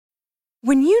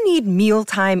When you need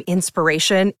mealtime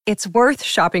inspiration, it's worth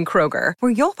shopping Kroger,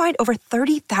 where you'll find over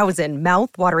 30,000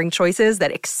 mouth-watering choices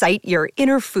that excite your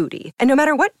inner foodie. And no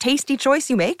matter what tasty choice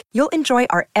you make, you'll enjoy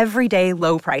our everyday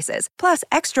low prices, plus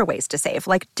extra ways to save,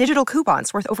 like digital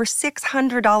coupons worth over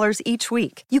 $600 each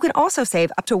week. You can also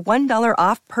save up to $1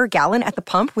 off per gallon at the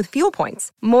pump with fuel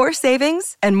points. More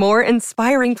savings and more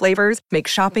inspiring flavors make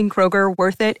shopping Kroger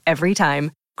worth it every time.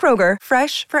 Kroger,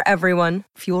 fresh for everyone.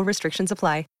 Fuel restrictions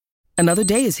apply. Another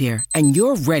day is here, and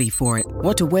you're ready for it.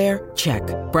 What to wear? Check.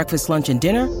 Breakfast, lunch, and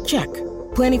dinner? Check.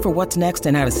 Planning for what's next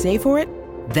and how to save for it?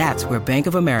 That's where Bank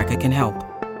of America can help.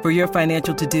 For your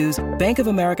financial to-dos, Bank of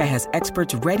America has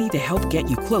experts ready to help get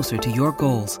you closer to your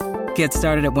goals. Get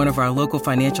started at one of our local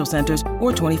financial centers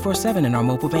or 24/7 in our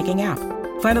mobile banking app.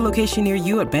 Find a location near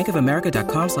you at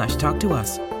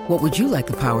bankofamerica.com/talktous. What would you like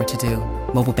the power to do?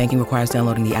 Mobile banking requires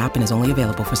downloading the app and is only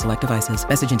available for select devices.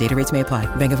 Message and data rates may apply.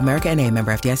 Bank of America N.A.,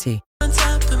 member FDIC.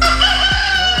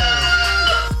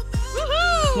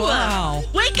 Wow.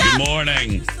 Wake up! Good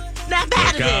morning. Snap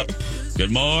out Wake of up. it.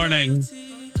 Good morning.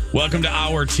 Welcome to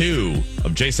Hour 2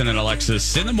 of Jason and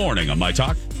Alexis in the morning on My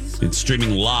Talk. It's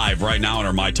streaming live right now on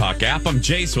our My Talk app. I'm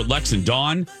Jace with Lex and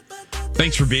Dawn.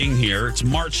 Thanks for being here. It's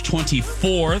March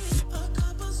 24th,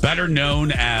 better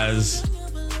known as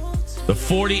the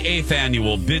 48th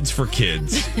annual Bids for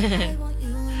Kids.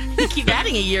 You keep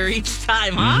adding a year each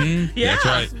time, huh? Mm-hmm. Yeah. That's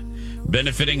right.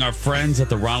 Benefiting our friends at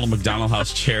the Ronald McDonald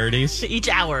House Charities. Each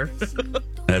hour.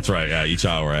 That's right. Yeah, each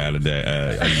hour I add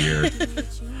a year.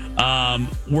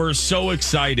 We're so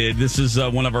excited. This is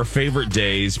one of our favorite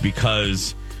days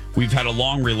because we've had a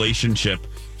long relationship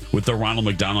with the Ronald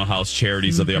McDonald House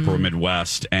Charities of the Upper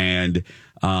Midwest. And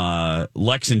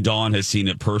Lex and Dawn has seen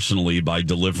it personally by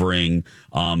delivering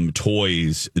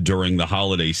toys during the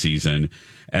holiday season.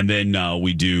 And then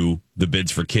we do the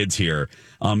Bids for Kids here.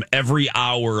 Every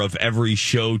hour of every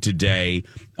show today,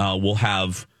 we'll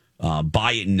have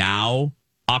buy it now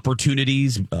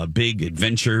opportunities, big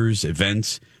adventures,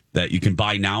 events that you can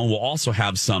buy now. We'll also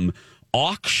have some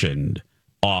auctioned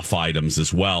off items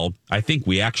as well. I think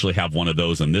we actually have one of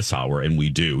those in this hour, and we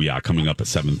do. Yeah, coming up at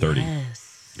 7:30.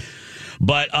 Yes.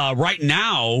 But right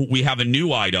now, we have a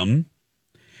new item,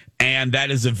 and that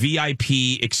is a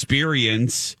VIP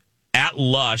experience at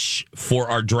Lush for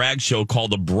our drag show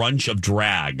called the Brunch of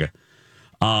Drag.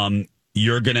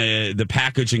 The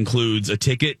package includes a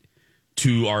ticket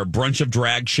to our Brunch of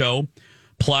Drag show,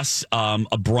 plus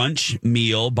a brunch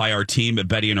meal by our team at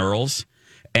Betty and Earl's.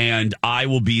 And I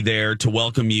will be there to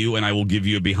welcome you, and I will give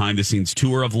you a behind-the-scenes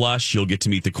tour of Lush. You'll get to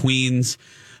meet the queens,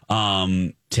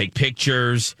 take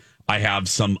pictures. I have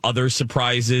some other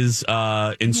surprises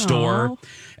in store,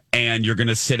 and you're going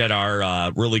to sit at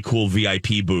our really cool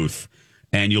VIP booth,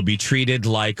 and you'll be treated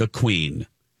like a queen,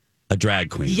 a drag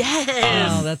queen.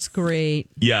 Yes. Oh, that's great.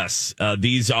 Yes.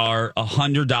 These are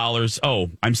 $100. Oh,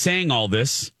 I'm saying all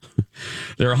this.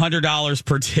 They're $100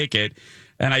 per ticket.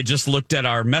 And I just looked at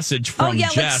our message from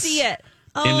Jess let's see it.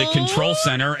 in the control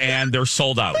center, and they're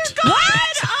sold out.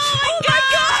 What? Oh my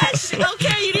gosh.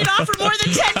 Okay, you need to offer more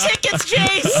than 10 tickets,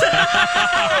 Jace.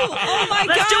 Oh my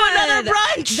God. Let's do another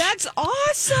brunch. That's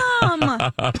awesome.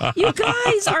 You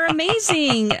guys are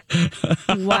amazing.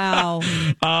 Wow.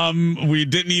 We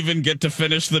didn't even get to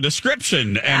finish the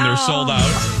description, and they're sold out.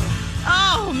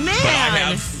 Oh,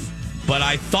 man. But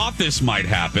I thought this might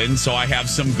happen, so I have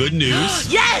some good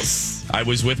news. Yes. I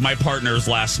was with my partners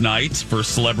last night for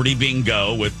Celebrity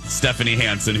Bingo with Stephanie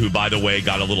Hansen, who, by the way,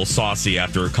 got a little saucy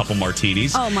after a couple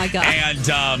martinis. Oh, my God. And,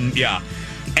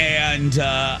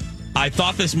 I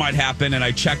thought this might happen, and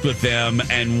I checked with them,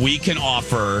 and we can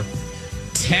offer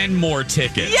 10 more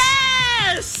tickets.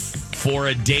 Yes. For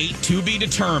a date to be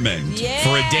determined. Yes.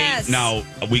 For a date. Now,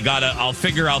 I'll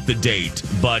figure out the date,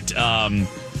 but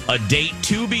a date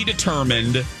to be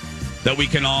determined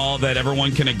that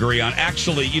everyone can agree on.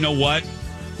 Actually, you know what?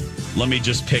 Let me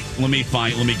get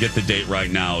the date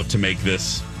right now to make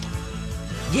this.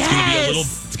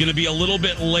 Yes. It's going to be a little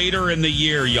bit later in the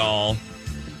year, y'all.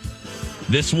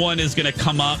 This one is going to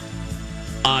come up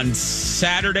on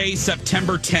Saturday,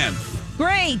 September 10th.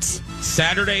 Great.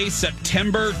 Saturday,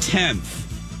 September 10th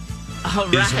All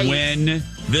right. is when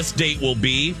this date will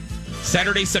be.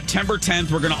 Saturday, September 10th,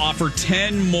 we're going to offer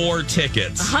 10 more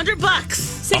tickets. $100.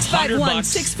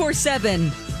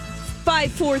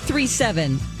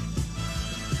 651-647-5437.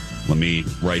 Let me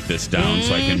write this down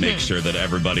so I can make sure that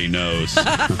everybody knows.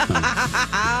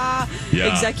 Yeah.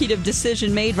 Executive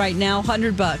decision made right now.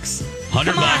 $100. $100. Come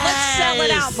on, let's sell it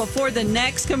out before the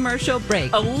next commercial break.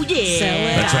 Oh, yeah. Sell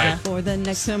it That's out right. before the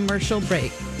next commercial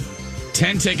break.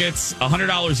 10 tickets,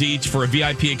 $100 each for a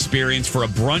VIP experience for a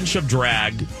brunch of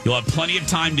drag. You'll have plenty of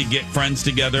time to get friends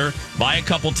together, buy a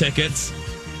couple tickets.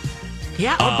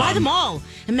 Yeah, or buy them all.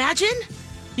 Imagine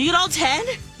you get all 10.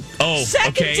 Oh,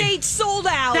 Second okay. date sold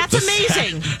out. That's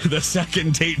amazing. The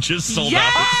second date just sold Yes!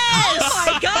 out. Oh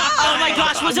my god! Oh my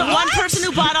gosh, was it one person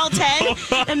who bought all 10?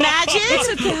 Imagine.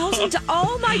 It's 1,000.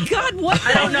 Oh my god! What?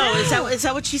 I don't know. Is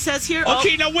that what she says here?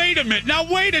 Okay, now wait a minute. Now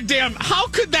wait a damn. How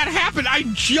could that happen?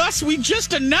 We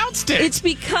just announced it. It's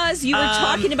because you were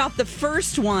talking about the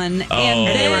first one, and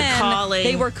then they were calling.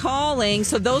 They were calling,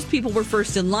 so those people were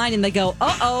first in line, and they go,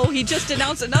 "Uh-oh, he just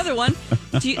announced another one."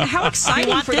 How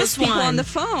exciting for those people on the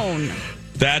phone!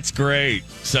 That's great.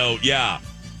 So yeah.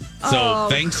 So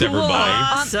thanks cool. everybody.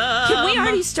 Awesome. Can we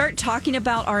already start talking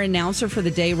about our announcer for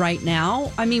the day right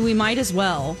now? I mean, we might as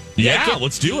well. Yeah,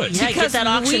 let's do it. Yeah, get that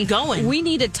auction going. We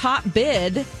need a top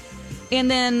bid, and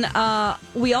then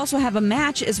we also have a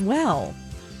match as well.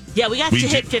 Yeah, we have to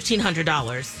hit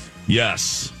 $1,500.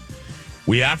 Yes.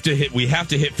 We have to hit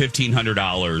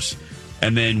 $1,500.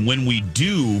 And then when we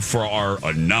do for our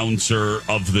announcer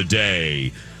of the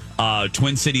day,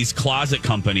 Twin Cities Closet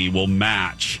Company will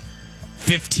match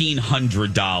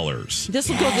 $1,500. This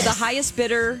will go to the highest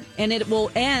bidder, and it will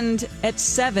end at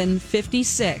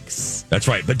 $756. That's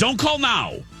right. But don't call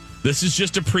now. This is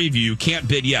just a preview. You can't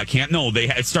bid yet.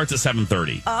 It starts at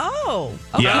 7:30. Oh,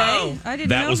 okay. Yeah. I didn't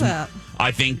know that.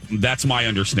 I think that's my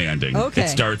understanding. Okay. It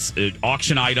starts at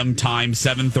auction item time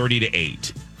 7:30 to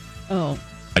 8. Oh.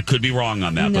 I could be wrong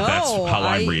on that, but that's how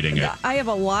I'm reading it. I have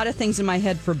a lot of things in my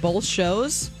head for both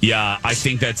shows. Yeah, I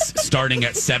think that's starting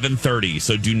at 7:30.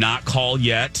 So do not call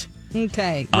yet.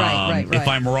 Okay, right. If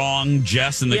I'm wrong,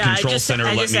 Jess in the control center,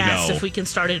 let me know. I just asked if we can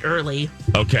start it early.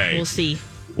 Okay. We'll see.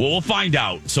 Well, we'll find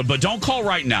out. But don't call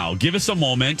right now. Give us a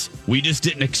moment. We just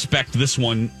didn't expect this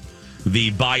one,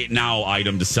 the buy it now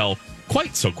item, to sell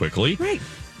quite so quickly. Right.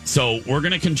 So we're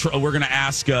gonna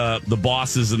ask the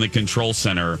bosses in the control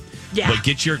center. Yeah. But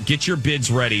get your bids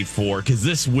ready because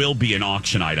this will be an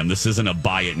auction item. This isn't a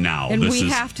buy it now. And we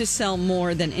have to sell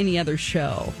more than any other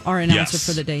show. Our announcer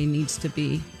for the day needs to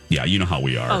be. Yeah, you know how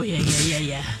we are. Oh,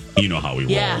 yeah. You know how we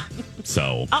Yeah. roll.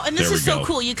 So, and this is so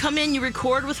cool. You come in, you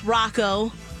record with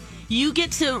Rocco. You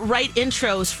get to write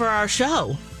intros for our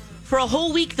show. For a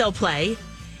whole week, they'll play.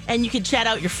 And you can chat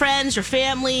out your friends, your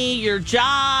family, your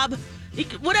job,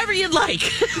 whatever you'd like.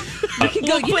 You can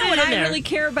go, you know what I really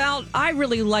care about? I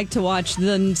really like to watch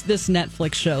this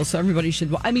Netflix show, so everybody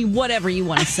should. I mean, whatever you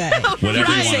want to say. Whatever you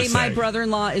want to say. My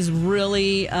brother-in-law is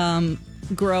really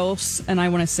gross, and I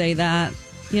want to say that.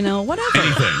 Whatever.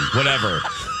 Anything, whatever.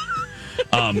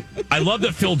 I love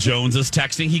that Phil Jones is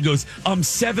texting. He goes,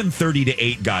 7:30 to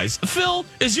 8, guys. Phil,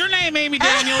 is your name Amy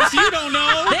Daniels? You don't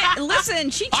know. Listen,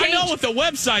 she changed. I know what the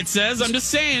website says. I'm just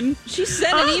saying. She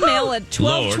sent an email at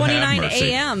 12:29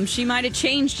 a.m. She might have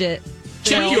changed it.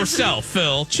 Check yourself,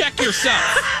 Phil. Check yourself.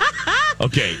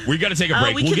 Okay, we got to take a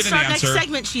break. We'll get an answer. Next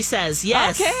segment, she says.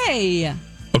 Yes.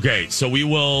 Okay, so we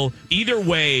will, either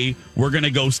way, we're going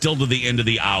to go still to the end of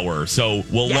the hour. So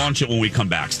we'll launch it when we come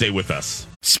back. Stay with us.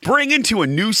 Spring into a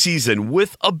new season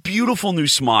with a beautiful new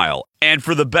smile. And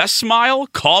for the best smile,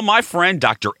 call my friend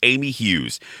Dr. Amy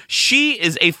Hughes. She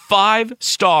is a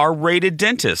 5-star rated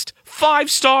dentist.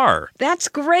 5-star. That's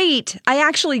great. I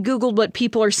actually Googled what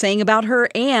people are saying about her,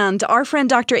 and our friend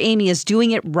Dr. Amy is doing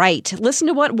it right. Listen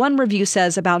to what one review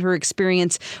says about her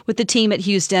experience with the team at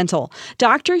Hughes Dental.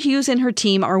 Dr. Hughes and her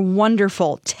team are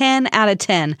wonderful. 10 out of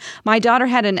 10. My daughter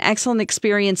had an excellent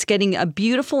experience getting a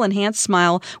beautiful enhanced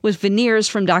smile with veneers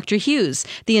from Dr. Hughes.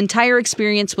 The entire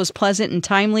experience was pleasant and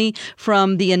timely,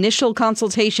 from the initial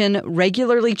consultation,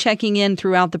 regularly checking in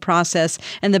throughout the process,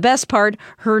 and the best part,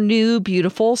 her new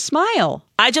beautiful smile.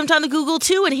 I jumped on the Google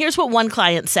too, and here's what one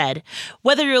client said.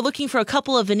 Whether you're looking for a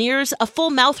couple of veneers, a full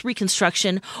mouth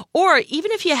reconstruction, or even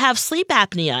if you have sleep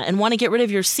apnea and want to get rid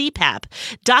of your CPAP,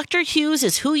 Dr. Hughes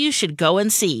is who you should go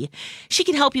and see. She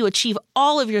can help you achieve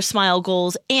all of your smile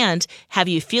goals and have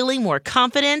you feeling more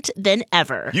confident than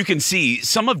ever. You can see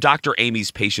some of Dr.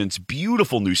 Amy's patients'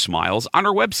 beautiful new smiles on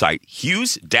her website,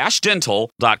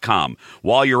 hughes-dental.com.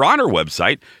 While you're on her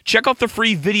website, check out the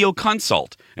free video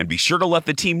consult. And be sure to let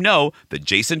the team know that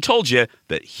Jason told you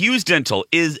that Hughes Dental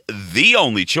is the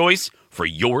only choice for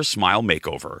your smile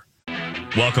makeover.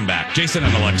 Welcome back. Jason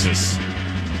and Alexis.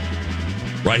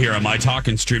 Right here on My Talk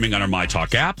and streaming on our My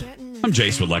Talk app. I'm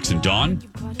Jace with Lex and Dawn.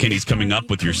 Kenny's coming up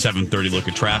with your 7:30 look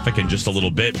at traffic in just a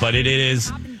little bit, but it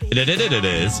is the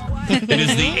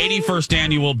 81st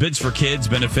annual Bids for Kids,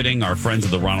 benefiting our friends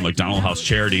at the Ronald McDonald House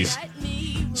Charities.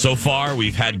 So far,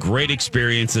 we've had great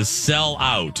experiences sell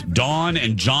out. Dawn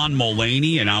and John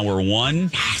Mulaney in hour one.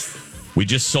 Yes. We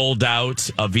just sold out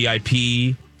a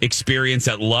VIP experience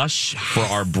at Lush for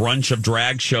our Brunch of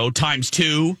Drag show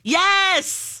 ×2.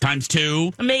 Yes!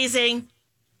 ×2. Amazing.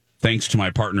 Thanks to my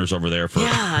partners over there for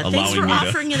allowing thanks for me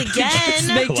offering it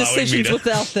again. Make decisions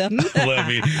without them.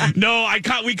 No,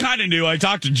 we kind of knew. I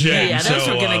talked to Jen. Yeah, those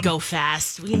were going to go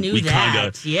fast. We knew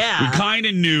that. We kind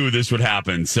of knew this would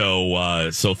happen.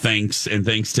 So thanks, and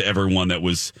thanks to everyone that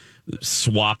was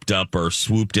swapped up or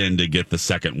swooped in to get the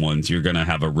second ones. You're going to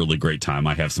have a really great time.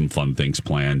 I have some fun things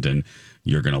planned, and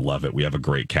you're going to love it. We have a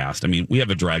great cast. I mean, we have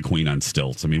a drag queen on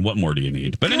stilts. I mean, what more do you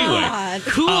need? But anyway.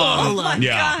 Cool. Oh, my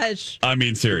gosh. I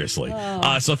mean, seriously.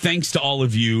 So thanks to all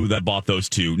of you that bought those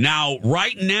two. Now,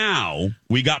 right now,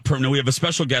 we have a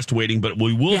special guest waiting, but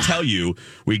we will tell you,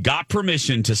 we got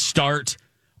permission to start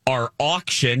our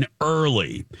auction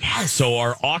early. Yes. So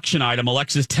our auction item,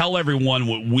 Alexis, tell everyone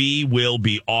what we will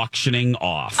be auctioning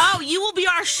off. Oh, you will be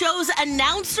our show's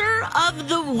announcer of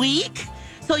the week.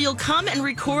 So you'll come and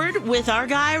record with our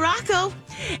guy, Rocco.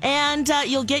 And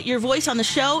you'll get your voice on the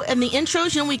show. And the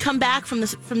intros, we come back from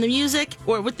the music,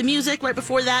 or with the music right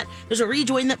before that, there's a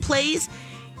rejoin that plays.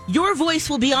 Your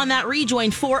voice will be on that rejoin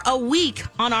for a week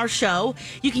on our show.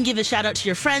 You can give a shout out to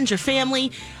your friends, your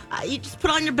family. You just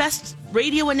put on your best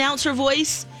radio announcer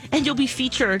voice, and you'll be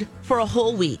featured for a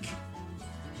whole week.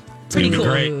 Pretty cool.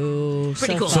 Great. Ooh,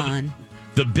 Pretty so cool. Fun.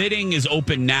 The bidding is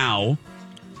open now.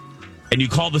 And you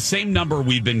call the same number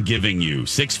we've been giving you,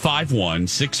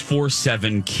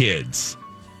 651-647-KIDS.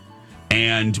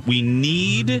 And we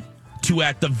need to,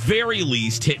 at the very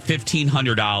least, hit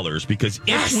 $1,500, because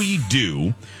if we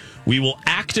do, we will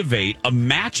activate a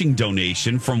matching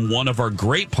donation from one of our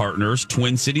great partners,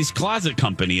 Twin Cities Closet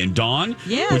Company. And Dawn,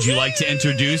 would you like to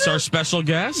introduce our special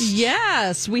guest?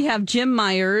 Yes, we have Jim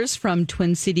Myers from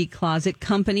Twin City Closet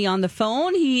Company on the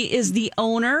phone. He is the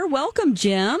owner. Welcome,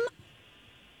 Jim.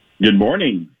 Good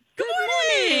morning. Good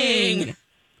morning.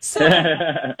 So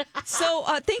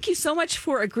thank you so much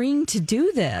for agreeing to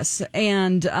do this.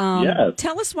 And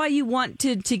tell us why you want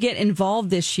to get involved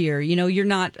this year. You're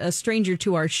not a stranger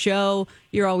to our show.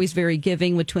 You're always very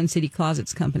giving with Twin City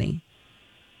Closets Company.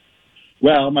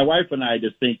 Well, my wife and I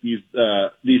just think these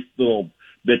little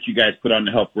bits you guys put on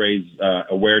to help raise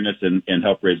awareness and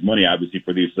help raise money, obviously,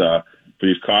 for these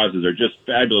causes are just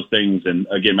fabulous things. And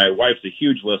again, my wife's a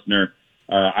huge listener.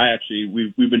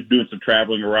 We've been doing some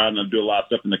traveling around and do a lot of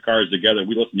stuff in the cars together.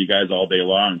 We listen to you guys all day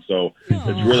long. So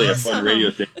it's really a fun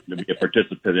radio station to be a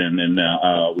participant in. And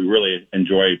we really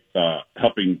enjoy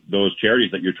helping those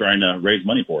charities that you're trying to raise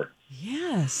money for.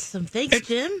 Yes. Thanks,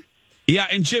 Jim. Yeah,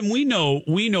 and Jim, we know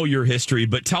your history,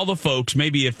 but tell the folks,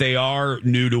 maybe if they are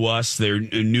new to us, they're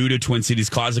new to Twin Cities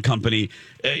Closet Company,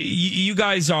 you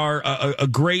guys are a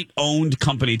great owned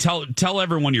company. Tell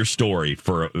everyone your story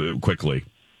for quickly.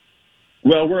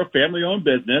 Well, we're a family-owned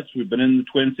business. We've been in the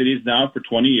Twin Cities now for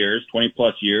 20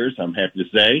 plus years, I'm happy to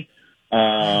say.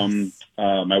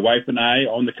 My wife and I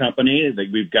own the company.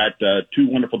 We've got two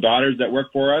wonderful daughters that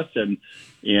work for us, and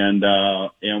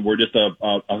we're just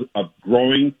a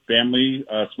growing family,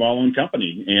 small-owned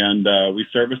company. And we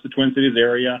service the Twin Cities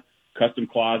area, custom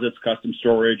closets, custom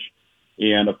storage.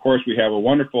 And, of course, we have a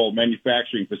wonderful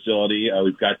manufacturing facility.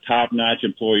 We've got top-notch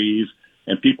employees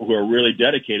and people who are really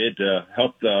dedicated to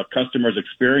help the customers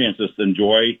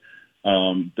enjoy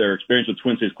their experience with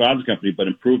Twin Cities Closet Company, but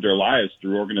improve their lives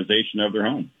through organization of their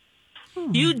home.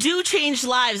 You do change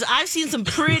lives. I've seen some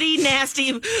pretty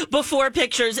nasty before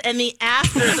pictures, and the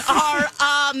afters are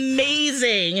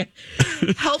amazing.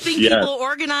 Helping people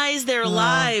organize their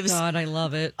lives. God, I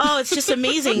love it. Oh, it's just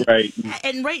amazing. Right.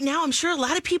 And right now, I'm sure a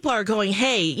lot of people are going,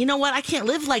 hey, you know what? I can't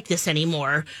live like this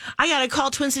anymore. I got to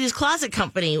call Twin Cities Closet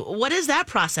Company. What is that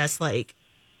process like?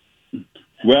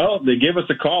 Well, they give us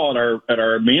a call at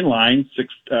our main line,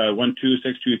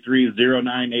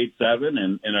 612-623-0987,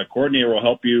 and a coordinator will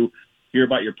help you hear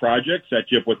about your project,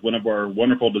 set you up with one of our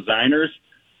wonderful designers,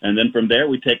 and then from there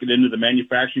we take it into the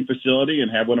manufacturing facility and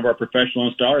have one of our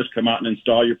professional installers come out and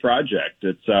install your project.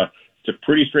 It's a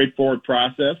pretty straightforward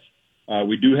process.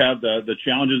 We do have the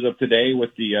challenges of today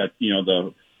with the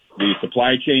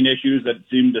supply chain issues that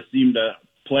seem to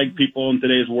plague people in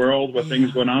today's world with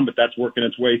things going on, but that's working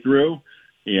its way through.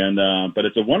 And but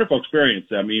it's a wonderful experience.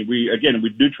 I mean, we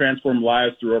do transform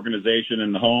lives through organization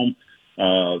in the home.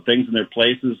 Things in their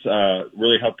places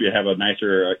really help you have a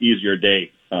nicer, easier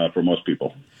day for most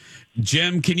people.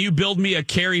 Jim, can you build me a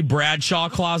Carrie Bradshaw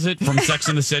closet from Sex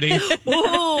and the City?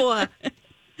 Oh.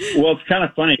 Well, it's kind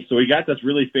of funny. So we got this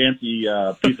really fancy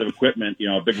piece of equipment,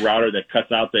 a big router that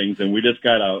cuts out things, and we just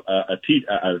got a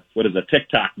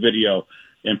TikTok video,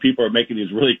 and people are making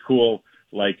these really cool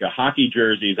hockey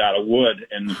jerseys out of wood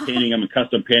and painting them and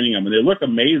custom painting them, and they look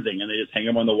amazing, and they just hang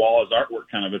them on the wall as artwork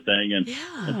kind of a thing. And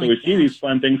so we see these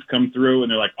fun things come through,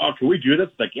 and they're like, "Oh, can we do this?"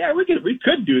 It's like, yeah, we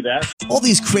could do that. All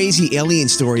these crazy alien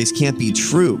stories can't be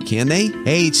true, can they?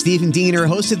 Hey, it's Stephen Diener,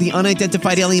 host of the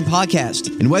Unidentified Alien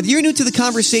Podcast. And whether you're new to the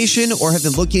conversation or have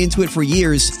been looking into it for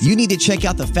years, you need to check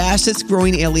out the fastest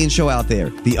growing alien show out there,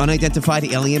 the Unidentified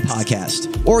Alien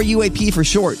Podcast, or UAP for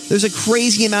short. There's a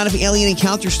crazy amount of alien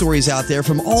encounter stories out there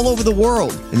from all over the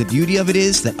world. And the beauty of it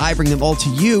is that I bring them all to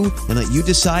you and let you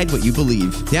decide what you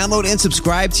believe. Download and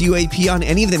subscribe to UAP on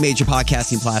any of the major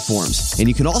podcasting platforms. And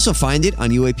you can also find it on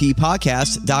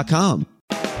UAPpodcast.com.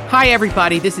 Hi,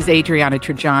 everybody. This is Adriana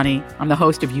Trajani. I'm the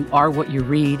host of You Are What You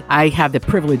Read. I have the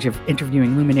privilege of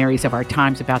interviewing luminaries of our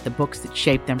times about the books that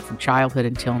shaped them from childhood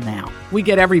until now. We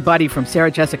get everybody from Sarah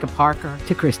Jessica Parker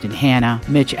to Kristen Hanna,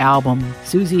 Mitch Albom,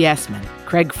 Susie Essman,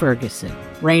 Craig Ferguson,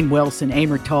 Rainn Wilson,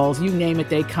 Amor Tolls, you name it,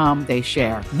 they come, they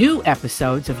share. New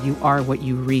episodes of You Are What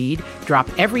You Read drop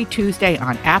every Tuesday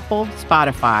on Apple,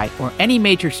 Spotify, or any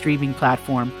major streaming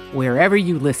platform wherever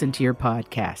you listen to your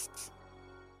podcasts.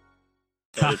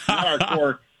 It's not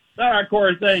our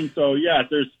core thing. So yeah,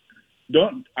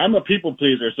 I'm a people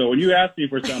pleaser. So when you ask me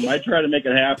for something, I try to make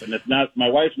it happen. It's not, my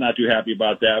wife's not too happy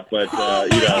about that, but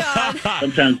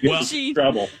sometimes get in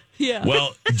trouble. Yeah.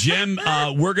 Well, Jim,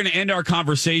 we're going to end our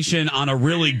conversation on a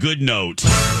really good note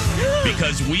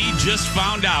because we just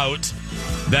found out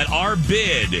that our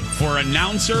bid for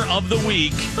announcer of the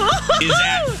week is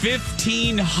at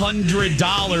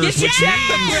 $1,500, which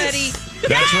means ready.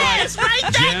 That's right.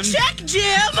 Write that check,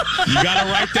 Jim. You got to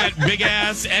write that big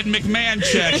ass Ed McMahon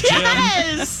check, Jim.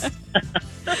 Yes.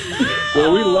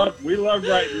 Well, we love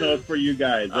writing those for you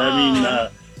guys. I mean,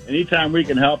 anytime we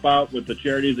can help out with the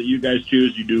charities that you guys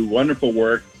choose, you do wonderful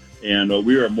work, and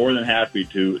we are more than happy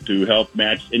to help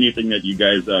match anything that you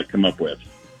guys come up with.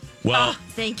 Well,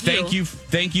 thank you.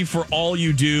 Thank you for all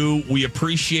you do. We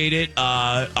appreciate it.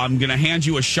 I'm going to hand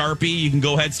you a Sharpie. You can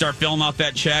go ahead and start filling out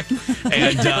that check.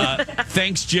 And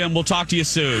thanks, Jim. We'll talk to you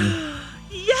soon.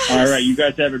 Yes. All right. You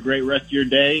guys have a great rest of your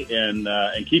day, and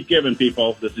keep giving,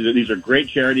 people. These are great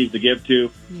charities to give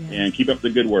to, and keep up the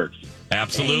good work.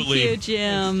 Absolutely. Thank you,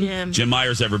 Jim. Jim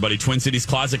Myers, everybody. Twin Cities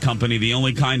Closet Company, the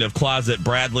only kind of closet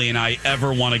Bradley and I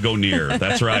ever want to go near.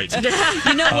 That's right.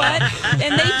 You know what?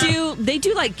 And they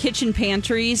do like kitchen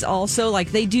pantries also.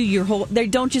 Like they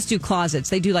don't just do closets.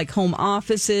 They do like home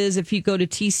offices. If you go to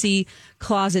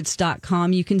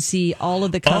tcclosets.com, you can see all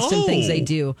of the custom things they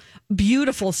do.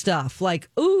 Beautiful stuff. Like,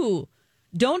 ooh,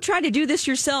 don't try to do this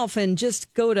yourself and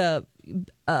just go to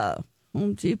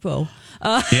Home Depot.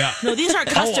 No, these aren't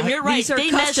custom. You're right. They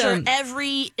custom. measure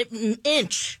every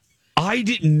inch. I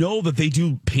didn't know that they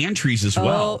do pantries as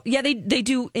well. Oh, yeah, they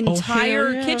do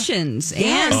entire kitchens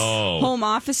and home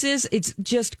offices. It's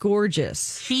just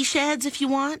gorgeous. She sheds if you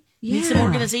want. Need some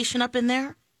organization up in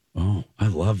there. Oh, I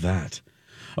love that.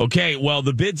 Okay, well,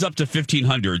 the bid's up to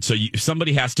 $1,500, so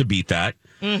somebody has to beat that.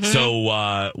 Mm-hmm.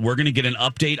 So we're going to get an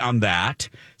update on that.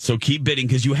 So keep bidding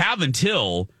because you have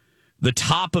until the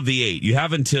top of the 8. You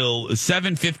have until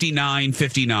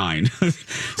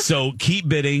 7:59:59. So keep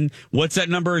bidding. What's that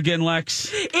number again,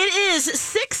 Lex? It is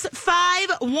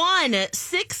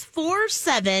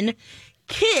 651-647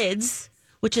 kids,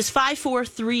 which is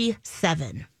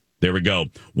 5437. There we go.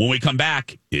 When we come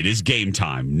back, it is game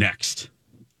time next.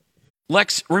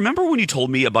 Lex, remember when you told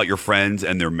me about your friends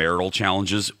and their marital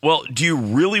challenges? Well, do you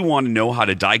really want to know how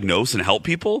to diagnose and help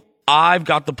people? I've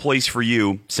got the place for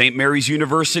you. St. Mary's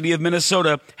University of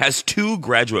Minnesota has 2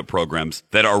 graduate programs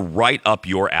that are right up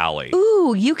your alley.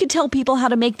 Ooh, you could tell people how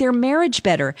to make their marriage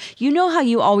better. You know how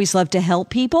you always love to help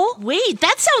people. Wait,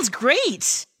 that sounds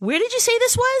great. Where did you say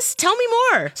this was? Tell me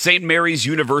more. St. Mary's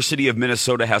University of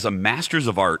Minnesota has a Master's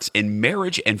of Arts in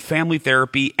Marriage and Family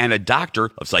Therapy and a Doctor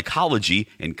of Psychology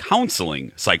in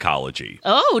Counseling Psychology.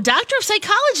 Oh, Doctor of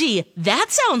Psychology.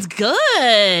 That sounds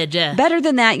good. Better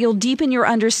than that, you'll deepen your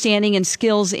understanding and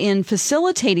skills in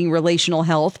facilitating relational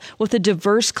health with a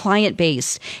diverse client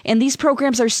base. And these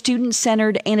programs are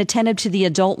student-centered and attentive to the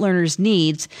adult learner's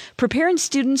needs, preparing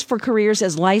students for careers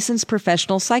as licensed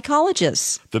professional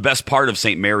psychologists. The best part of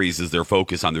St. Mary's is their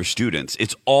focus on their students.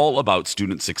 It's all about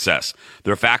student success.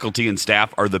 Their faculty and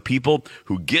staff are the people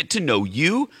who get to know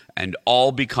you and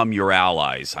all become your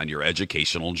allies on your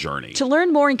educational journey. To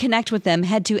learn more and connect with them,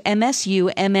 head to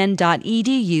msumn.edu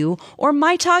or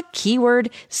MyTalk keyword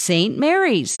St.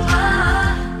 Mary's.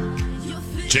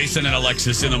 Jason and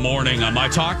Alexis in the morning on My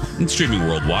Talk and streaming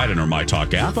worldwide on our My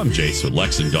Talk app. I'm Jason with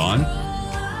Lex and Dawn.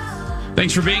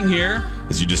 Thanks for being here.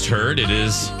 As you just heard, it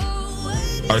is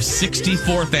our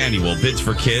 64th annual Bids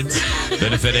for Kids,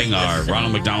 benefiting our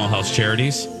Ronald McDonald House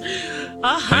charities.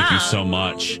 Thank you so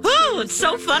much. Ooh, it's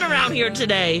so fun around here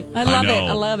today. I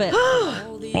love it.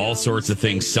 All sorts of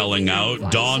things selling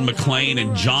out. Dawn McLean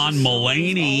and John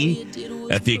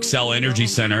Mulaney at the Xcel Energy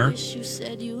Center.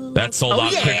 That sold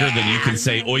out quicker than you can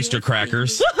say oyster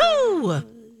crackers. Woohoo!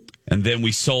 And then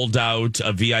we sold out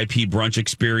a VIP brunch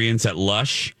experience at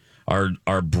Lush, our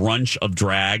brunch of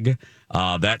drag.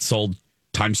 That sold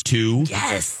times 2.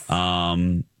 Yes.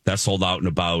 That sold out in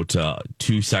about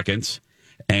 2 seconds.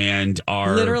 And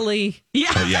our literally,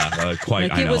 quite.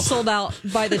 Like it was sold out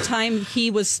by the time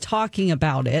he was talking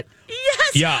about it.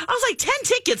 Yes. Yeah. I was like, 10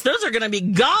 tickets. Those are going to be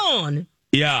gone.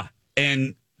 Yeah.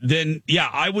 And then,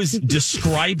 I was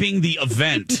describing the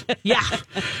event. Yeah.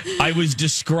 I was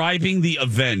describing the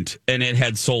event and it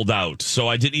had sold out. So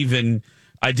I didn't even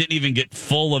get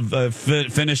full of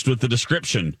finished with the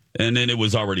description. And then it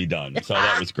was already done. So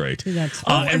that was great.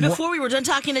 And before we were done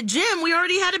talking to Jim, we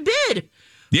already had a bid.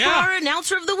 Yeah. For our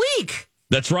announcer of the week.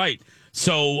 That's right.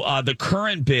 So the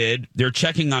current bid, they're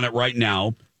checking on it right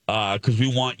now because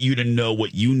we want you to know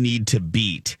what you need to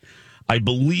beat. I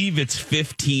believe it's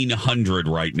 $1,500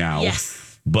 right now.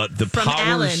 Yes. But the From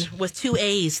Alan with 2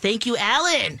 A's. Thank you,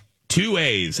 Alan. 2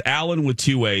 A's. Alan with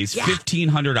 2 A's. Yeah.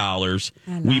 $1,500.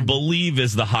 We believe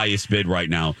is the highest bid right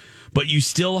now. But you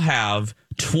still have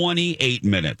 28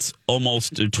 minutes,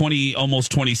 almost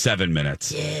 27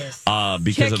 minutes. Yes.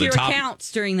 Because check of the your top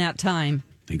accounts during that time.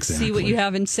 Exactly. See what you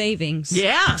have in savings.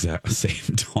 Yeah. Exactly.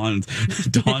 Dawn's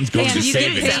going to And you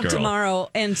savings, get paid girl. tomorrow,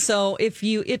 and so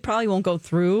it probably won't go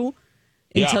through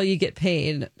until you get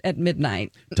paid at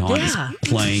midnight. Dawn is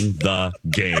playing the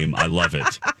game. I love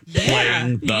it.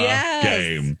 Playing the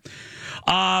game.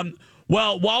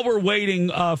 Well, while we're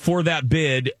waiting for that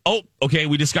bid,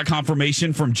 we just got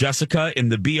confirmation from Jessica in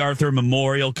the B. Arthur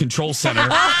Memorial Control Center.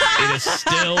 It is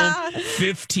still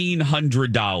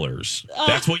 $1,500.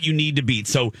 That's what you need to beat.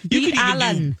 So you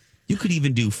could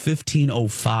even do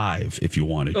 1,505 if you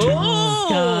wanted to. Oh,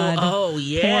 God. Oh,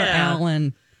 yeah. Poor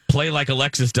Alan. Play like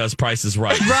Alexis does Price is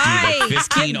Right. Right. Do like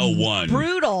 1,501.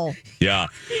 Brutal. Yeah.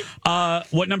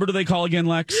 What number do they call again,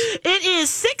 Lex? It is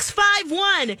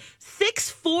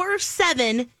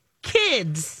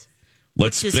 651-647-KIDS.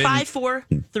 Let's Which is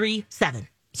 5437.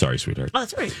 Sorry, sweetheart. Oh,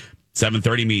 that's right.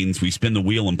 7:30 means we spin the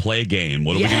wheel and play a game.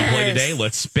 What are we going to play today?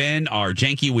 Let's spin our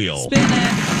janky wheel. Spin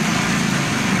it.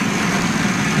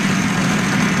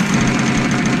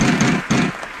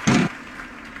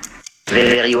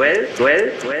 Very well.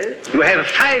 You have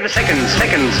 5 seconds. 5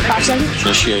 seconds?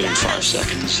 Initiating 5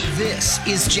 seconds. This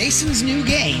is Jason's new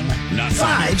game. Not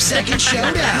 5 Second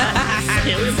Showdown.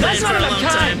 That's not enough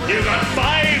time. You got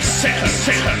 5 seconds.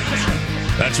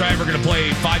 That's right. We're going to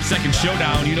play 5 Second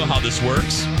Showdown. You know how this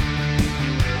works.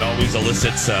 It always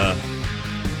elicits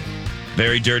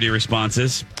very dirty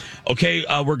responses. Okay,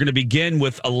 we're going to begin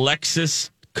with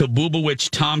Alexis Kabubowicz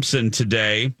Thompson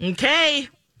today. Okay.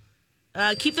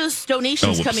 Keep those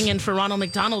donations coming in for Ronald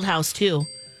McDonald House, too.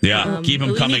 Yeah, keep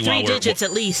them coming. We need 3 digits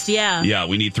at least, yeah. Yeah,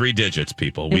 we need 3 digits,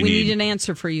 people. And we need an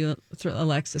answer for you,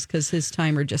 Alexis, because his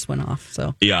timer just went off.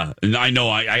 So yeah, and I know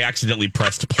I accidentally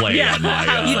pressed play on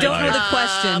my... you don't know the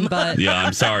question, but... Yeah,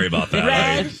 I'm sorry about that.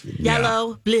 Red,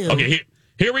 yellow, blue. Okay,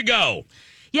 here we go.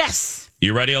 Yes.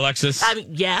 You ready, Alexis?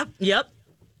 Yeah, yep.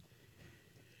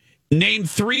 Name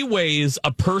 3 ways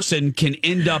a person can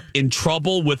end up in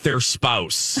trouble with their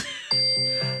spouse.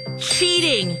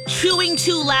 Cheating, chewing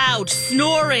too loud,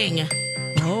 snoring.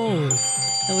 Oh,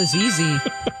 that was easy.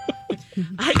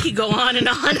 I could go on and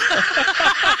on.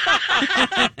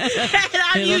 And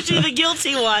I'm usually the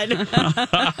guilty one.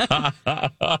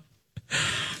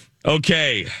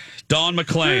 Okay, Dawn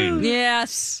McLean.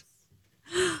 Yes.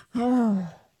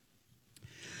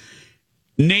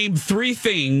 Name 3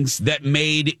 things that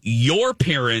made your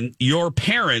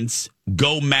parents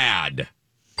go mad.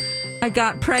 I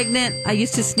got pregnant. I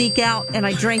used to sneak out, and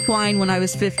I drank wine when I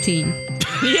was 15.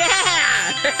 Yeah.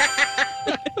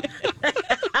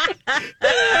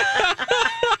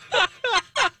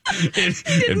 And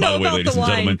by the way, ladies and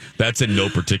gentlemen, that's in no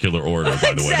particular order,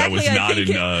 by the way. That was not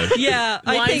in...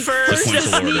 wine think first.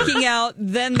 Sneaking out,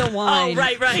 then the wine. Oh,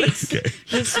 right. Okay.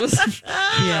 This was...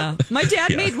 Yeah. My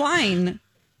dad made wine.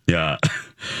 Yeah.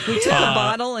 We took a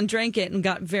bottle and drank it and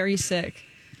got very sick.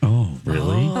 Oh,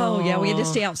 really? Oh, yeah. We had to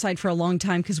stay outside for a long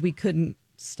time because we couldn't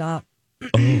stop.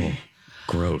 Oh,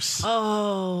 gross.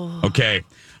 Oh. Okay.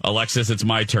 Alexis, it's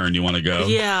my turn. You want to go?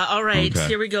 Yeah, all right. Okay.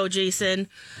 Here we go, Jason.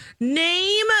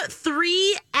 Name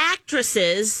 3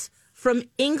 actresses from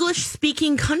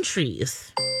English-speaking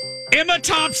countries. Emma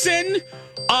Thompson,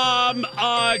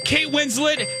 Kate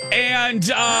Winslet and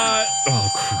oh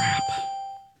crap.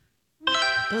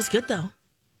 That was good though.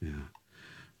 Yeah.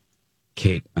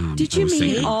 Kate. Did you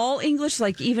mean all English,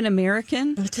 like even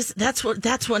American? That's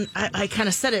when I kind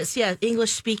of said it. Yeah,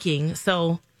 English speaking.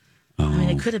 So I mean,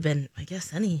 it could have been, I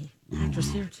guess, any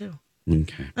actress here too.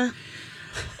 Okay.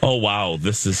 Oh wow,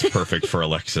 this is perfect for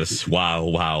Alexis. Wow.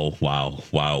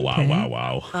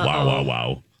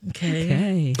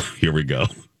 Okay. Here we go.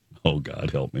 Oh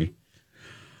God, help me.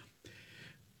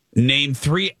 Name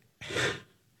three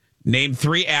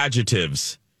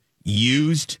adjectives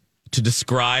used to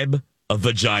describe a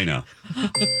vagina.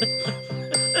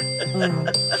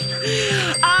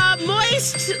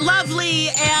 Moist, lovely,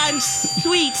 and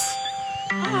sweet.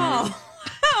 Oh,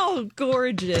 how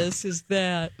gorgeous is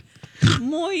that?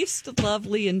 Moist,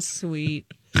 lovely, and sweet.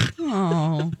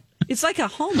 Oh, it's like a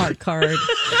Hallmark card.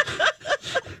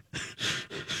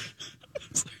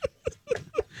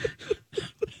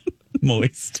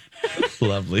 Moist,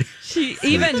 lovely. She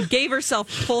even gave herself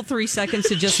full 3 seconds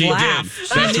to just She laugh. did.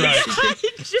 That's right.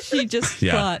 She just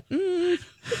thought,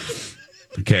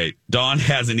 Okay, Dawn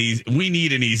has an easy. We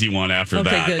need an easy one after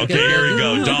that. Good, okay, good, here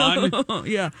good. we go. Dawn,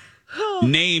 yeah.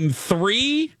 name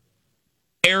 3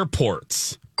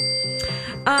 airports.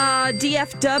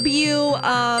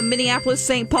 DFW, Minneapolis,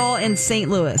 St. Paul, and St.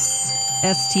 Louis.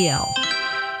 STL.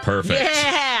 Perfect.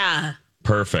 Yeah.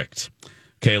 Perfect.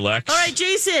 Okay, Lex. All right,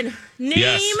 Jason.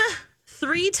 Name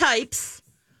 3 types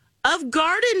of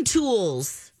garden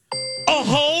tools. A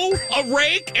hoe, a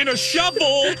rake, and a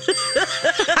shovel.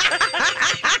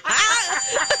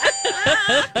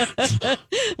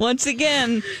 Once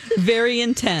again, very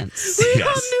intense. We all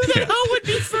knew that hoe would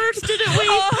be first, didn't we?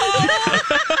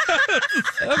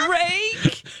 A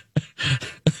rake.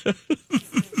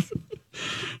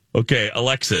 Okay,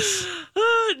 Alexis.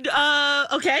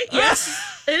 Okay, yes.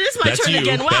 It is my turn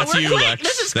again. Wow, That's we're you, quick. Lex.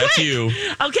 This is That's quick. you.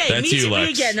 Okay, That's you, me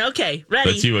Lex. again. Okay,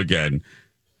 ready. That's you again.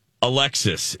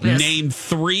 Alexis, name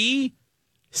 3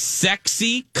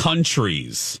 sexy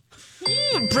countries.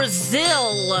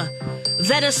 Brazil,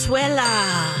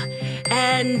 Venezuela,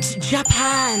 and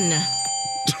Japan.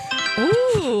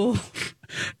 Ooh.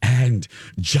 And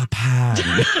Japan.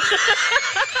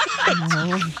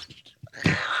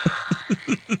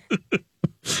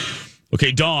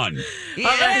 Okay, Dawn.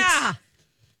 Yeah.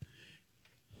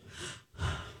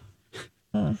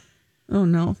 Oh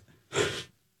no.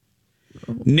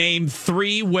 Name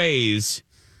 3 ways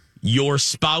your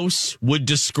spouse would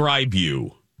describe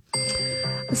you.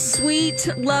 Sweet,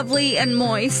 lovely, and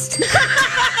moist.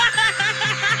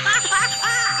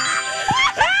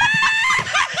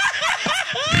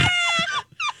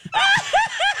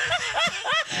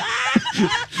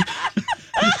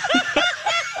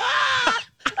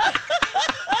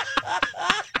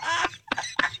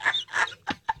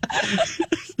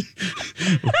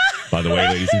 By the way,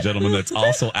 ladies and gentlemen, that's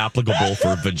also applicable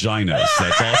for vaginas.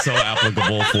 That's also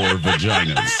applicable for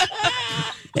vaginas.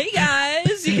 Hey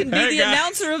guys, you can be the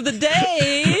announcer of the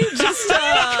day. Just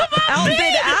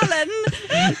outbid Alan.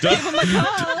 Give him a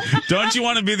call. Don't you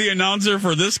want to be the announcer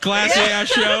for this classy ass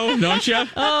show? Don't you?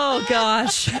 Oh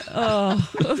gosh. Oh.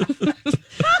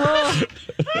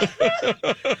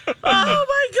 Oh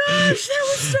my gosh, that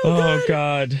was so good. Oh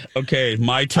God. Okay,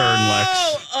 my turn, Lex.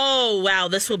 Oh wow,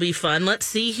 this will be fun. Let's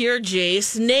see here,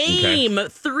 Jace. Name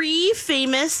 3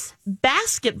 famous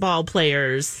basketball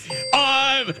players.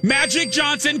 Magic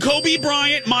Johnson, Kobe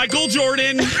Bryant, Michael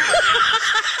Jordan.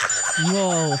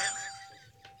 Whoa.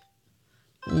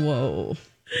 Whoa.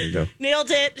 There you go. Nailed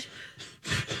it.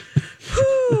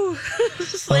 Whew.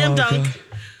 Slam dunk. God.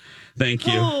 Thank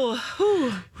you.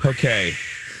 Oh, okay.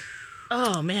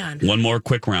 Oh man. One more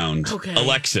quick round. Okay.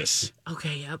 Alexis.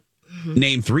 Okay, yep.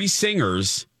 Name 3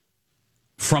 singers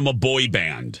from a boy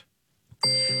band.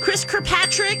 Chris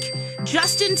Kirkpatrick,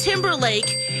 Justin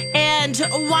Timberlake, and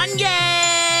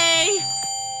Wanye.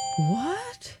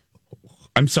 What?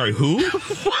 I'm sorry, who?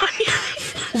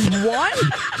 What?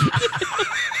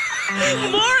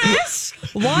 Morris.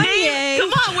 Wanye.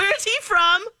 Come on, where is he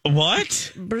from?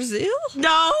 What? Brazil?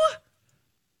 No.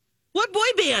 What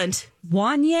boy band?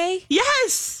 Wanye?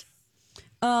 Yes.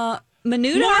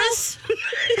 Menudo? Morris.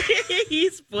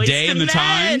 He's Boyz Day II and the Men.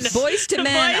 Times? Boyz II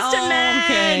Men. Boyz II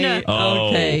Men. Okay. Oh.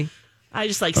 Okay. I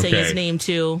just like saying his name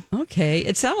too. Okay.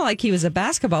 It sounded like he was a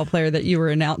basketball player that you were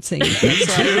announcing. Me too.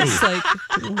 It's like,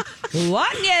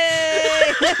 Wanye!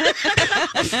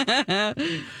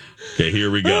 Okay,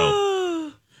 here we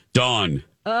go. Dawn.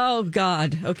 Oh,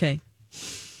 God. Okay.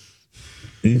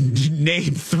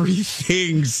 Name 3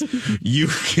 things you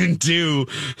can do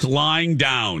lying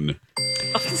down.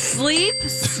 Sleep,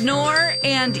 snore,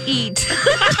 and eat.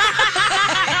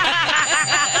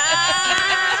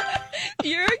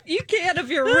 And if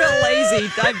you're real lazy,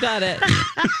 I've got it.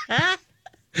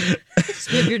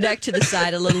 Give your neck to the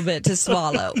side a little bit to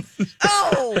swallow.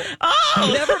 Oh,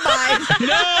 never mind. No,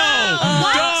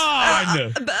 Dawn.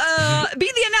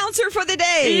 Be the announcer for the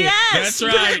day. Yes, that's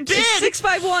right.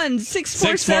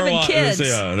 651-647 kids.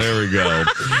 Yeah, there we go.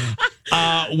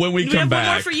 When we come back,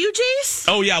 one more for you, Jace.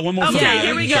 Oh yeah, one more. Okay, for me.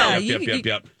 here we go.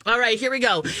 Yep. All right, here we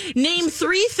go. Name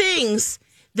 3 things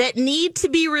that need to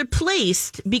be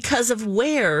replaced because of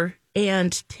wear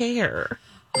and tear.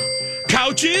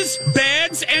 Couches,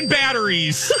 beds, and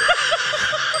batteries.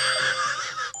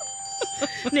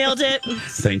 Nailed it.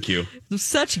 Thank you.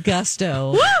 Such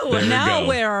gusto. Woo! Now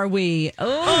where are we?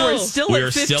 We're still at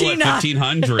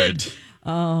 1500.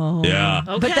 Oh. Yeah.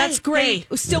 Okay. But that's great.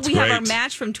 Hey, Still, that's we have our great.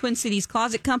 match from Twin Cities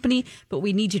Closet Company, but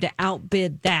we need you to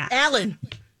outbid that. Alan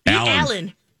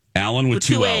with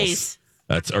 2 L's. A's.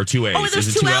 That's or 2 A's. Oh, there's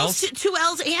Is it 2 2 L's, 2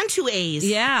 L's and 2 A's.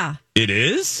 Yeah. It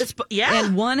is? Yeah.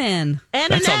 And 1 N.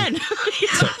 And That's an N.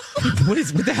 What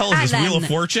the hell is this, Wheel of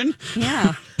Fortune?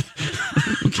 Yeah.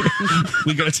 Okay.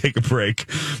 We got to take a break.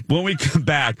 When we come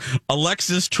back,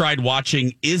 Alexis tried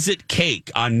watching Is It Cake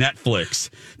on Netflix.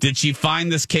 Did she find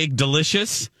this cake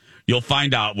delicious? You'll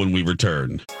find out when we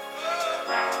return.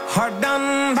 Hard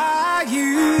done by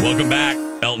you. Welcome back.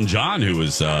 Elton John, who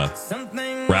was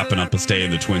wrapping up a stay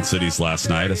in the Twin Cities last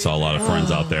night. I saw a lot of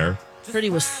friends out there. Freddie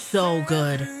was so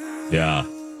good. Yeah.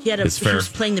 He was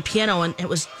playing the piano, and it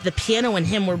was the piano and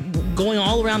him were going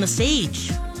all around the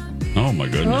stage. Oh, my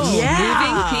goodness. Oh,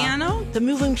 yeah. Moving piano? The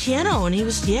moving piano, and he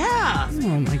was, Oh,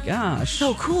 my gosh.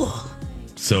 so cool.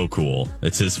 So cool.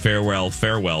 It's his farewell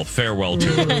tour.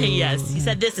 Yes, he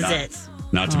said this is it.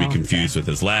 Not to be confused with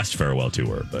his last farewell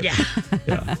tour, but Yeah.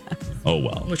 yeah. Oh,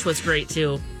 well. Which was great,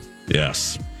 too.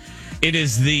 Yes. It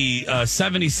is the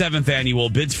 77th annual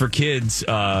Bids for Kids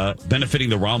benefiting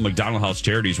the Ronald McDonald House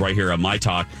Charities right here on My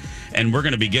Talk. And we're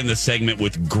going to begin this segment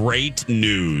with great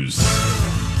news.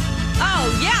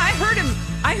 Oh, yeah,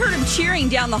 I heard him cheering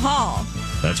down the hall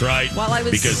That's right. while I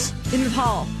was because in the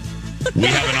hall. we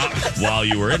have while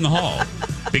you were in the hall,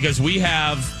 because we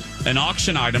have an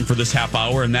auction item for this half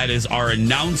hour, and that is our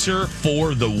announcer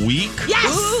for the week.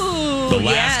 Yes! Ooh, The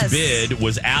last bid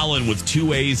was Alan with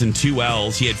 2 A's and 2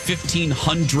 L's. He had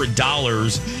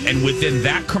 $1,500, and within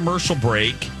that commercial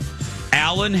break,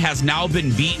 Alan has now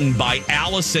been beaten by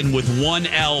Allison with 1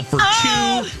 L for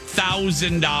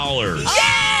 $2,000.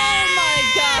 Oh, my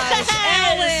gosh.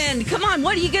 Alan, come on,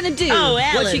 what are you going to do? Oh,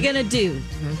 Alan. What you going to do?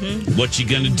 What you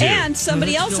gonna do? And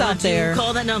somebody else out there.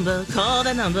 Call that number.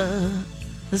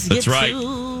 Let's That's get right.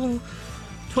 to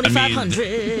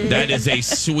 2,500. That is a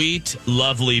sweet,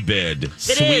 lovely bid.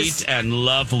 Sweet and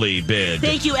lovely bid.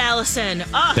 Thank you, Allison.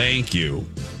 Oh, Thank you.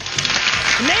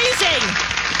 amazing.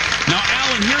 Now,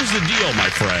 Alan, here's the deal, my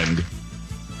friend.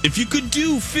 If you could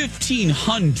do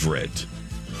 1,500,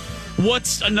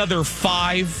 what's another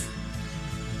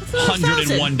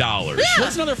 $501? Yeah.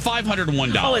 What's another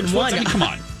 $501? Oh, and I mean, come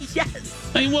on. Yes.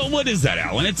 I mean, what is that,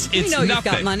 Alan? It's You know nothing. you've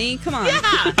got money. Come on. Yeah.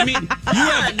 I mean,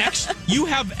 you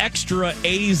have extra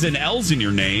A's and L's in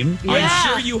your name. Yeah. I'm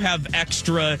sure you have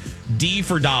extra D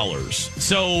for dollars.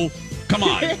 So, come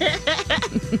on.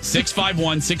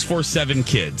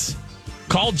 651-647-KIDS.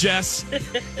 Call Jess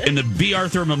in the B.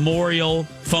 Arthur Memorial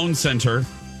Phone Center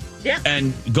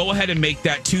and go ahead and make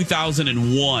that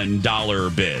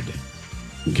 $2,001 bid.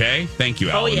 Okay? Thank you,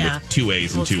 Alan, with 2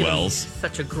 A's and 2 L's.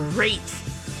 Such a great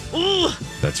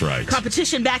That's right.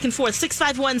 competition back and forth.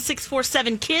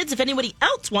 651-647-KIDS. If anybody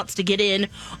else wants to get in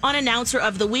on Announcer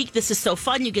of the Week, this is so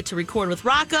fun. You get to record with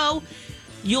Rocco.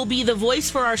 You'll be the voice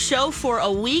for our show for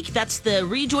a week. That's the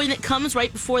rejoin that comes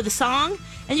right before the song.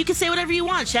 And you can say whatever you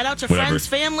want. Shout out to friends,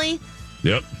 family.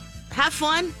 Yep. Have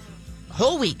fun.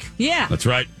 Whole week. Yeah. That's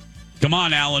right. Come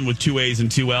on, Alan, with 2 A's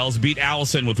and 2 L's. Beat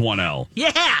Allison with 1 L.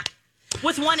 Yeah.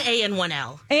 With 1 A and 1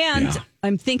 L. And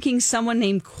I'm thinking someone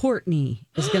named Courtney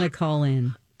is going to call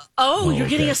in. Oh, you're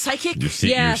getting okay. a psychic? You're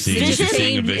Yes, seeing it just a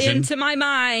came vision? into my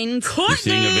mind. You're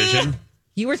seeing a vision?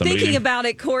 You were Somebody thinking named- about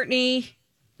it, Courtney.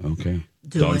 Okay.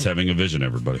 Do Dawn's it. having a vision,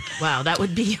 everybody. Wow, that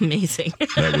would be amazing.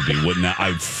 That would be, wouldn't that?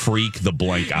 I'd freak the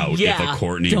blank out Yeah. if a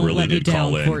Courtney Don't really let me did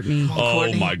call down, in. Courtney. Oh,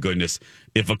 Courtney. my goodness.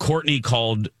 If a Courtney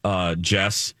called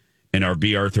Jess in our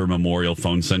B. Arthur Memorial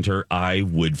Phone Center, I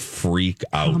would freak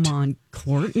out. Come on,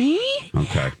 Courtney.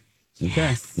 Okay.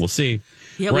 Okay. We'll see.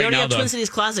 Yeah, we Right already now, have though- Twin Cities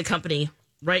Closet Company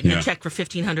writing Yeah. a check for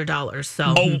 $1,500.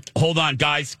 So Oh, hold on,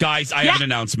 guys. I have an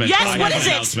announcement. Yes, I what have is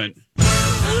an it? announcement.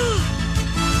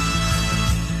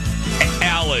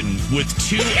 Alan with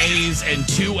 2 A's and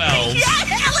 2 L's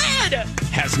Alan!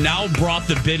 has now brought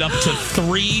the bid up to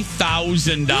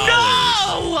 $3,000.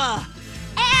 No!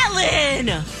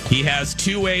 Alan! He has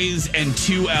 2 A's and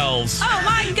 2 L's. Oh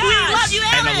my gosh! We love you,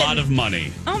 Alan! And a lot of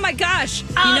money. Oh my gosh!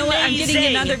 You know what? I'm getting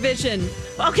another vision.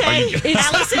 Okay,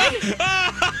 Allison.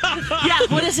 Yeah,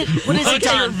 what is it? What is it, What's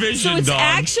your Dawn? vision, So it's Dawn?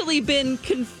 actually been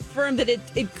confirmed that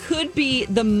it could be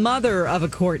the mother of a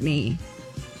Courtney.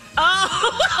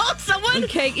 Oh, someone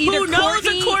either who knows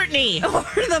a Courtney. or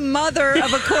the mother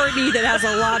of a Courtney that has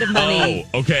a lot of money.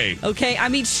 Oh, okay. Okay, I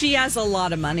mean, she has a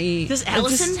lot of money. Does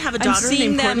Allison have a I'm daughter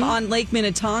seeing named them Courtney? on Lake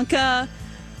Minnetonka.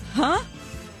 Huh?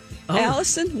 Oh.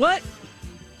 Allison? What?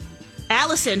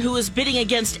 Allison, who is bidding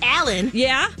against Alan.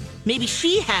 Yeah? Maybe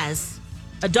she has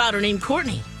a daughter named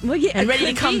Courtney. Well, yeah, and ready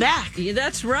to could come be. back. Yeah,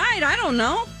 that's right. I don't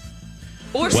know.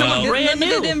 Or someone brand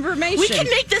limited new. information. We can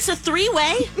make this a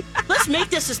 3-way. Let's make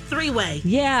this a 3-way.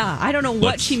 Yeah, I don't know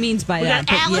what she means by We that.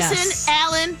 got but Allison, yes.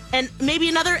 Alan, and maybe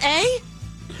another A?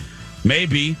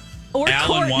 Maybe. Or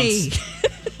Alan Courtney.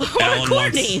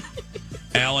 Courtney.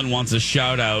 Alan wants a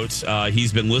shout out.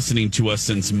 He's been listening to us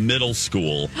since middle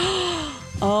school.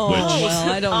 Oh, well,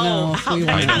 I don't know. if we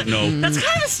I want- don't know. That's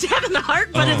kind of a stab in the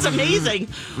heart, but it's amazing.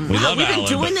 We love we've been Alan,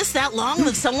 doing but- this that long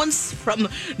with someone's from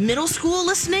middle school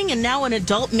listening and now an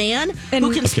adult man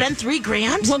who can spend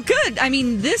 $3,000. Well, good. I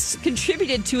mean, this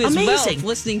contributed to his Amazing. wealth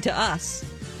listening to us.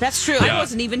 That's true. I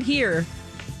wasn't even here.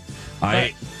 Wow.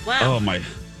 Oh, my.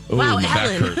 Ooh, Wow, my back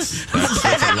Alan. hurts.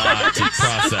 That's a lot to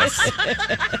process.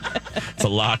 It's a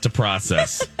lot to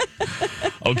process.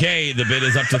 Okay, the bid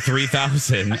is up to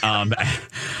 $3,000.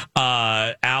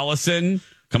 Allison,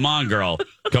 come on, girl.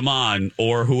 Come on.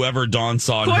 Or whoever Dawn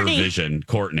saw in Courtney. her vision.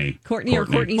 Courtney. Courtney or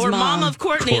Courtney's Or mom. mom of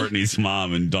Courtney. Courtney's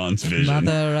mom in Dawn's vision.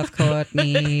 Mother of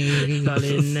Courtney.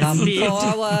 Come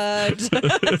forward.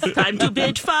 Time to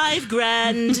bid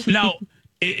 $5,000. Now,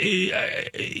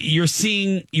 you're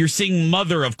seeing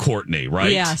mother of Courtney,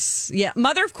 right? Yes. Yeah.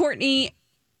 Mother of Courtney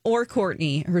or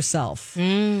Courtney herself.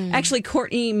 Actually,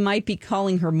 Courtney might be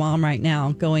calling her mom right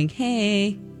now, going,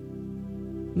 "Hey,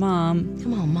 Mom.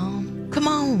 Come on, Mom. Come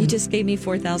on. You just gave me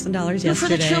 $4,000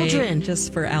 yesterday. For the children.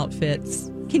 Just for outfits.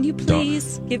 Can you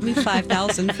please give me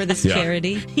 $5,000 for this Yeah.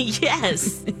 charity?"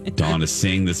 Yes. Dawn is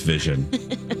seeing this vision.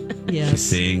 Yes. She's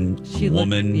seeing a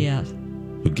woman Yeah.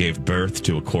 who gave birth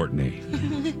to a Courtney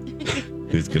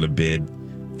who's going to bid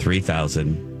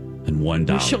 $3,001.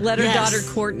 Well, she'll let her Yes. daughter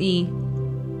Courtney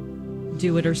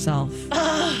do it herself.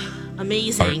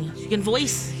 Amazing. You can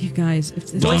voice. You guys,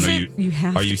 if this Dawn, you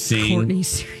have are you to seeing Courtney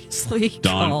seriously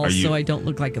Dawn, call are you- so I don't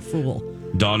look like a fool.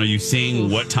 Dawn, are you seeing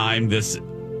what time this?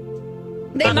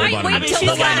 They Hold might on a wait minute. till she's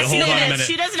Hold the on a got last minute. Hold on a minute. minute.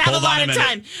 She doesn't have Hold a on lot of minute.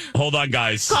 time. Hold on,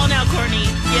 guys. Call now, Courtney.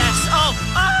 Yes.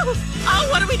 Oh,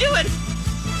 what are we doing?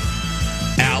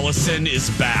 Allison is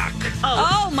back.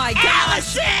 Oh my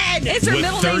gosh. Allison! Is her With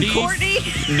middle 30 name Courtney?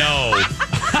 No.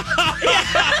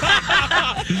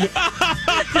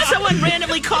 Did someone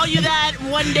randomly call you that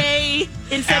one day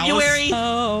in February?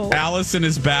 Oh. Allison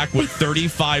is back with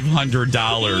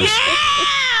 $3,500. Yeah!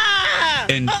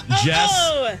 And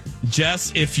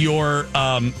Jess, if you're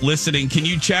listening, can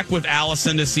you check with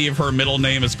Allison to see if her middle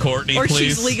name is Courtney, Or please?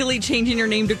 she's legally changing her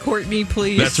name to Courtney,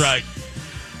 please. That's right.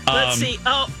 Let's see.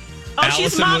 Oh,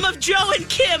 she's Allison mom was- of Joe and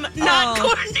Kim, not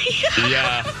Courtney.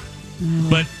 Yeah.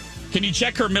 But can you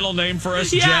check her middle name for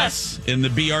us, Yeah. Jess, in the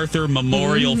B. Arthur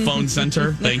Memorial Phone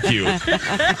Center? Thank you.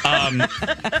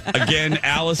 Again,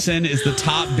 Allison is the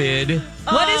top bid.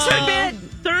 What is her bid?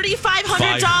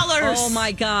 $3,500. Oh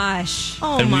my gosh.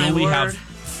 Oh and we my only word. have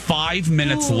 5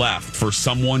 minutes left for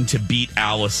someone to beat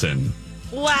Allison.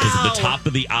 Wow. Because at the top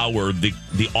of the hour, the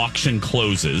auction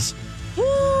closes.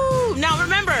 Woo. Now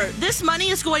remember, this money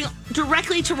is going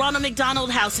directly to Ronald McDonald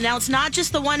House. Now it's not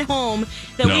just the one home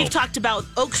that No. we've talked about,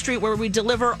 Oak Street, where we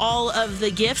deliver all of the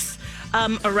gifts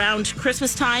around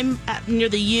Christmas time near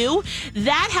the U.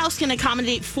 That house can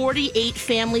accommodate 48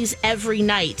 families every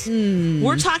night.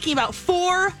 We're talking about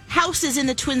 4 houses in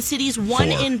the Twin Cities, 1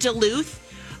 4. in Duluth,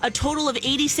 a total of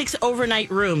 86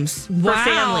 overnight rooms for Wow.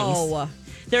 families.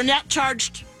 They're net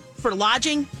charged for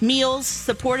lodging, meals,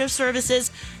 supportive services,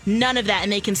 none of that.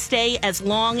 And they can stay as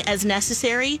long as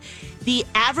necessary. The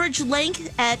average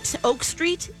length at Oak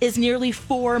Street is nearly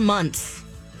 4 months.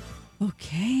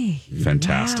 Okay.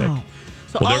 Fantastic. Wow.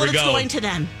 So Well, there all we of it's go. going to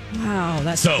them. Wow,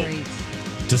 that's So, great.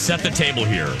 to set the table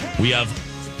here, we have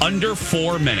under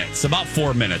 4 minutes, about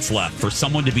 4 minutes left for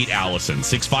someone to beat Allison.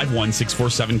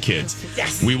 651-647-KIDS.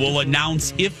 Yes. We will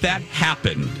announce if that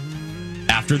happened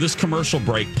after this commercial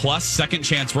break, plus Second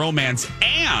Chance Romance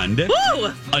and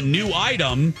Woo! a new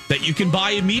item that you can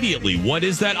buy immediately. What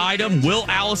is that item? Will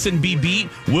Allison be beat?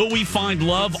 Will we find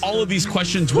love? All of these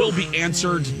questions will be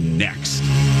answered next.